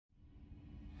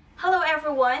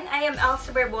everyone, I am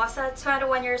Elzie Barbosa,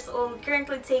 21 years old,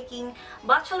 currently taking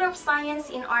Bachelor of Science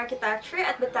in Architecture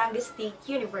at Batangas State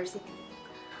University.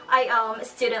 I am a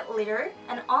student leader,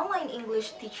 an online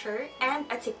English teacher, and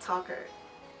a TikToker.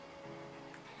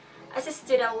 As a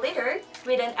student leader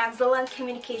with an excellent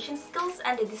communication skills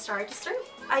and a desire to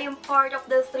serve, I am part of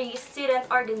the 3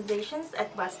 student organizations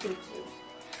at State U.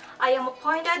 I am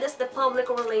appointed as the Public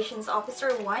Relations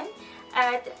Officer 1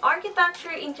 at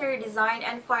Architecture, Interior Design,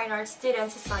 and Fine Arts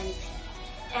Student Society.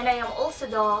 And I am also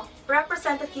the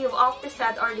representative of the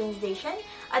said organization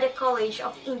at the College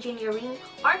of Engineering,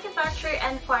 Architecture,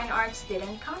 and Fine Arts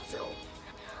Student Council.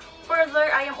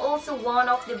 Further, I am also one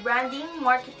of the branding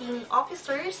marketing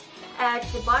officers at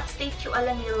the State U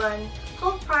Alangilan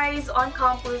Whole Prize on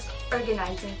Campus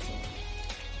organizing team.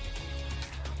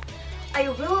 I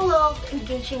really love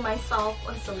engaging myself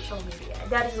on social media.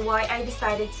 That is why I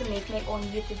decided to make my own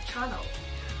YouTube channel.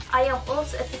 I am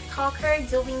also a TikToker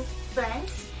doing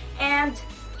trends and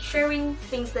sharing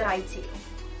things that I do.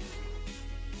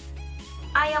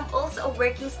 I am also a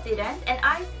working student and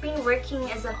I've been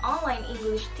working as an online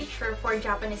English teacher for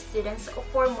Japanese students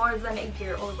for more than a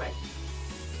year already.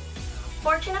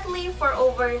 Fortunately, for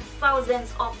over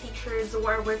thousands of teachers who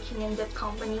are working in that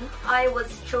company, I was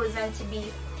chosen to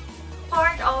be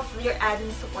part of their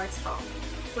admin support staff,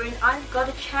 wherein I've got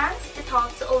a chance to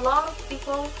talk to a lot of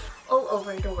people all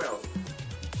over the world.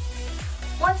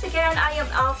 Once again, I am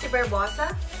Elzie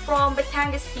Barbosa from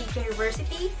Batangas State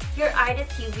University, your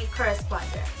AYDATV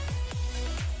correspondent.